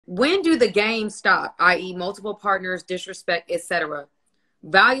When do the games stop, i.e. multiple partners, disrespect, etc.?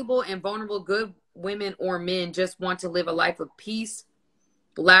 Valuable and vulnerable good women or men just want to live a life of peace,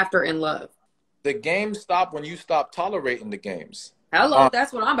 laughter, and love. The games stop when you stop tolerating the games. Hello,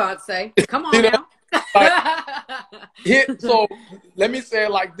 that's what I'm about to say. Come on You know, now. like, so let me say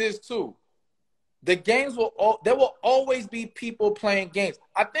it like this too. The games there will always be people playing games.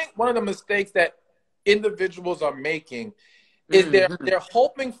 I think one of the mistakes that individuals are making is they're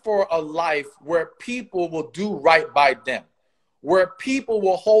hoping for a life where people will do right by them, where people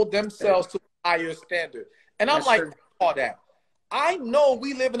will hold themselves to a higher standard. And I'm That's like, true. all that. I know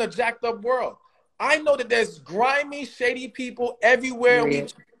we live in a jacked up world. I know that there's grimy, shady people everywhere. Yeah.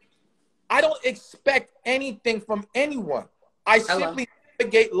 I don't expect anything from anyone. I Hello. simply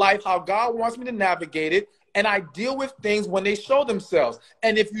navigate life how God wants me to navigate it, and I deal with things when they show themselves.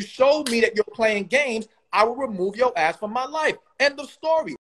 And if you show me that you're playing games, I will remove your ass from my life. End of story.